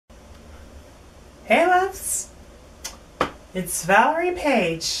Hey loves, it's Valerie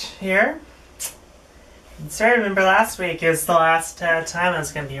Paige here. So I remember last week is the last time I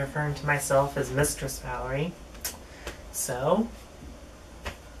was going to be referring to myself as Mistress Valerie. So,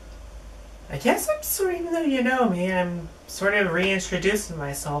 I guess even though you know me, I'm sort of reintroducing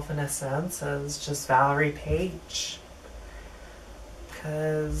myself in a sense as just Valerie Paige.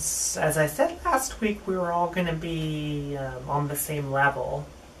 Because, as I said last week, we were all going to be on the same level.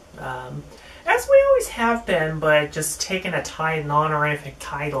 As we always have been, but just taking a non-honorific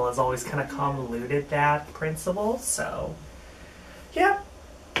title has always kind of convoluted that principle. So, yeah,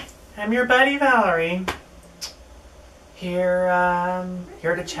 I'm your buddy Valerie. Here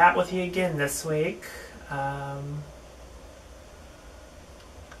to chat with you again this week.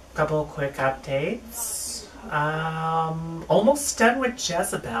 Couple of quick updates. Almost done with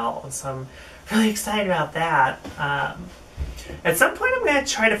Jezebel, so I'm really excited about that. At some point I'm going to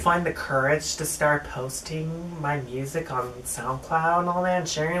try to find the courage to start posting my music on SoundCloud and all that and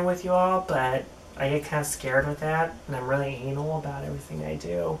sharing it with you all, but I get kind of scared with that, and I'm really anal about everything I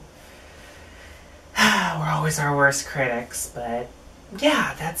do. We're always our worst critics, but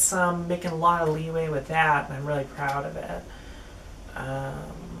yeah, that's making a lot of leeway with that, and I'm really proud of it.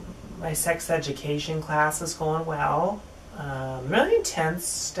 My sex education class is going well. Really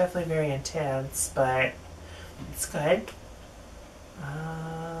intense, definitely very intense, but it's good.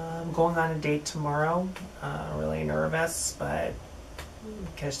 I'm going on a date tomorrow. Really nervous, but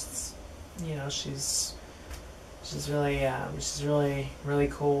because you know she's really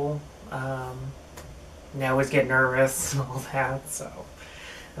cool. I always get nervous and all that, so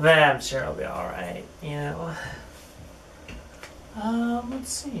but I'm sure it'll be all right. You know.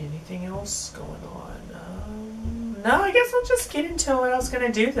 Let's see, anything else going on? No, I guess I'll just get into what I was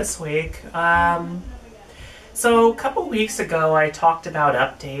gonna do this week. So a couple weeks ago I talked about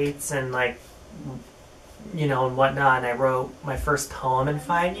updates and and whatnot, and I wrote my first poem in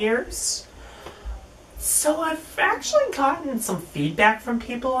 5 years. So I've actually gotten some feedback from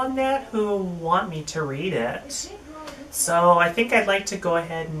people on that who want me to read it. So I think I'd like to go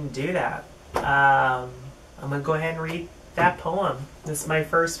ahead and do that. I'm going to go ahead and read that poem. This is my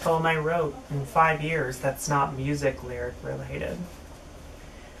first poem I wrote in 5 years that's not music lyric related.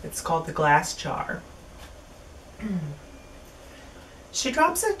 It's called The Glass Jar. She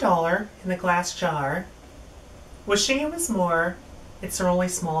drops $1 in the glass jar, wishing it was more. It's her only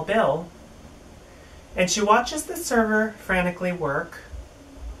small bill. And she watches the server frantically work,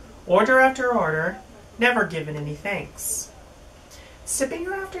 order after order, never given any thanks. Sipping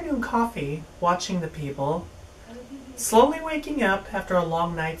her afternoon coffee, watching the people, slowly waking up after a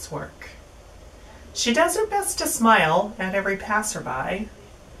long night's work. She does her best to smile at every passerby,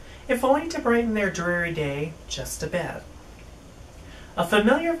 if only to brighten their dreary day just a bit. A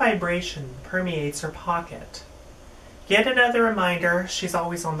familiar vibration permeates her pocket. Yet another reminder she's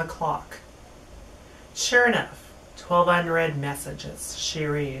always on the clock. Sure enough, 12 unread messages she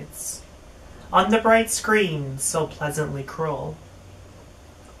reads, on the bright screen so pleasantly cruel.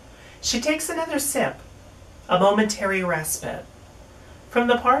 She takes another sip, a momentary respite, from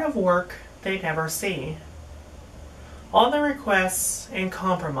the part of work they never see. All the requests and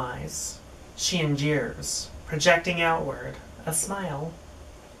compromise she endures, projecting outward a smile.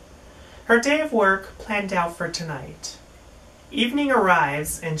 Her day of work planned out for tonight. Evening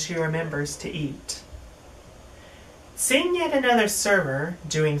arrives and she remembers to eat. Seeing yet another server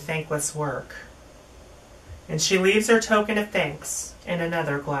doing thankless work, and she leaves her token of thanks in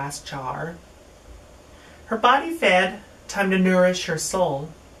another glass jar. Her body fed, time to nourish her soul,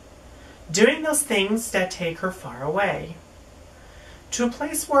 doing those things that take her far away, to a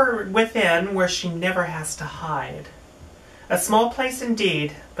place within where she never has to hide. A small place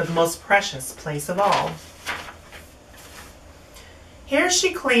indeed, but the most precious place of all. Here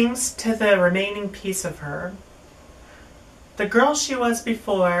she clings to the remaining piece of her, the girl she was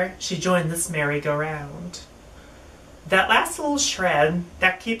before she joined this merry-go-round. That last little shred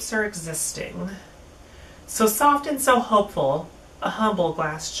that keeps her existing, so soft and so hopeful, a humble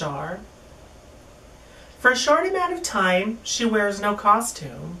glass jar. For a short amount of time, she wears no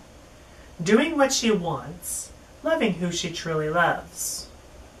costume, doing what she wants, loving who she truly loves.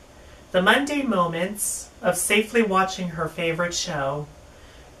 The mundane moments of safely watching her favorite show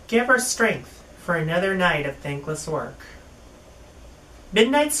give her strength for another night of thankless work.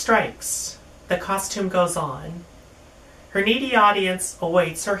 Midnight strikes, the costume goes on. Her needy audience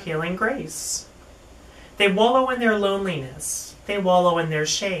awaits her healing grace. They wallow in their loneliness, they wallow in their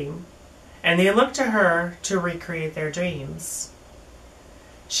shame, and they look to her to recreate their dreams.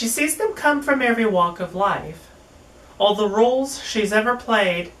 She sees them come from every walk of life. All the roles she's ever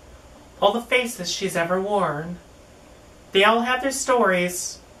played, all the faces she's ever worn. They all have their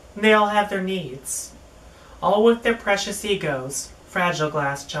stories, and they all have their needs, all with their precious egos, fragile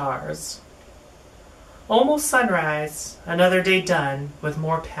glass jars. Almost sunrise, another day done, with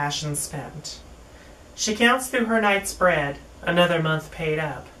more passion spent. She counts through her night's bread, another month paid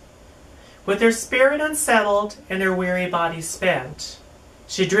up. With her spirit unsettled and her weary body spent,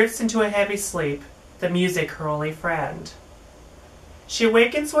 she drifts into a heavy sleep, the music her only friend. She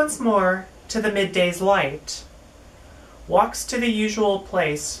awakens once more to the midday's light, walks to the usual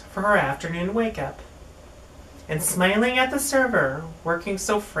place for her afternoon wake-up, and smiling at the server, working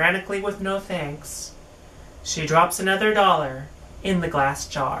so frantically with no thanks, she drops another $1 in the glass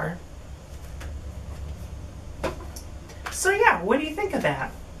jar. So yeah, what do you think of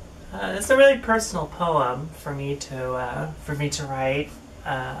that? It's a really personal poem for me to write.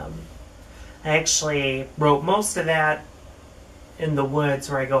 I actually wrote most of that in the woods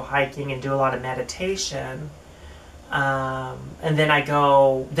where I go hiking and do a lot of meditation. And then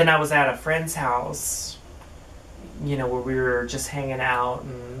I was at a friend's house, you know, where we were just hanging out,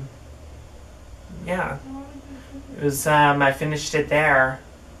 and yeah, it was, I finished it there,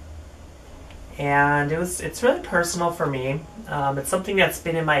 and it's really personal for me. It's something that's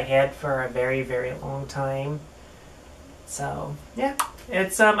been in my head for a very, very long time. So yeah,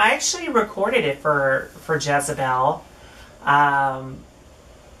 it's, I actually recorded it for Jezebel.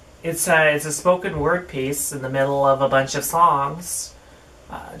 It's a spoken word piece in the middle of a bunch of songs.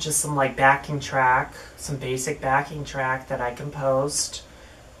 Just some like backing track, some basic backing track that I composed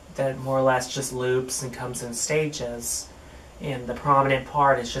that more or less just loops and comes in stages. And the prominent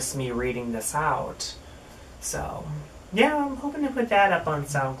part is just me reading this out. So yeah, I'm hoping to put that up on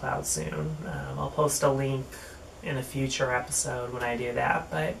SoundCloud soon. I'll post a link in a future episode when I do that.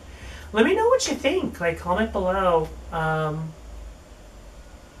 But let me know what you think. Like, comment below. And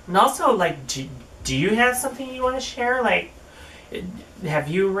also, like, do you have something you want to share? Like, have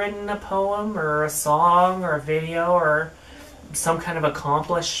you written a poem or a song or a video or some kind of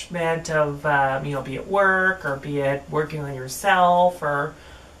accomplishment of, you know, be it work or be it working on yourself or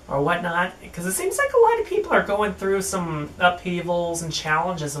whatnot? Because it seems like a lot of people are going through some upheavals and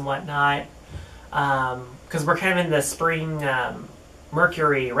challenges and whatnot. Because we're kind of in the spring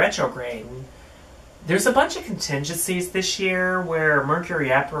Mercury retrograde. And there's a bunch of contingencies this year where Mercury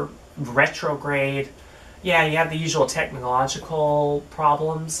retrograde, yeah, you have the usual technological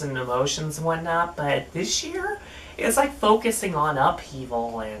problems and emotions and whatnot, but this year it's like focusing on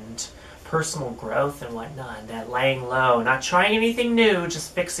upheaval and personal growth and whatnot, that laying low, not trying anything new,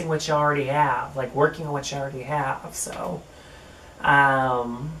 just fixing what you already have, like working on what you already have. So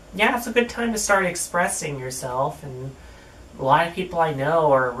yeah, it's a good time to start expressing yourself, and a lot of people I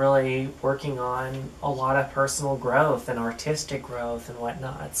know are really working on a lot of personal growth and artistic growth and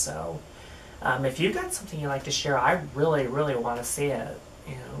whatnot. So if you've got something you'd like to share, I really, really want to see it.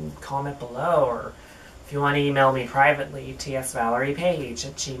 You know, comment below, or if you want to email me privately,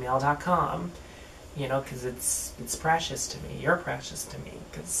 tsvaleriepage@gmail.com. You know, because it's precious to me. You're precious to me,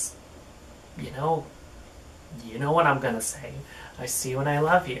 because you know what I'm gonna say. I see you and I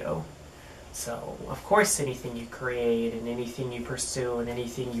love you. So, of course, anything you create and anything you pursue and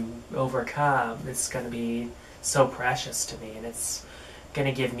anything you overcome is going to be so precious to me, and it's going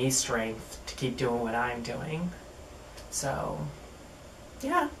to give me strength to keep doing what I'm doing. So,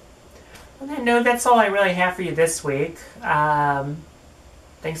 yeah. On that note, that's all I really have for you this week.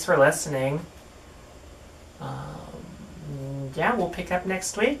 Thanks for listening. Yeah, we'll pick up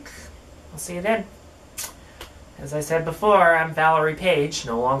next week. I'll see you then. As I said before, I'm Valerie Paige,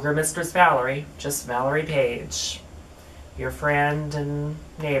 no longer Mistress Valerie, just Valerie Paige. Your friend and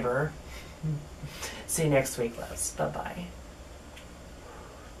neighbor. See you next week, loves. Bye-bye.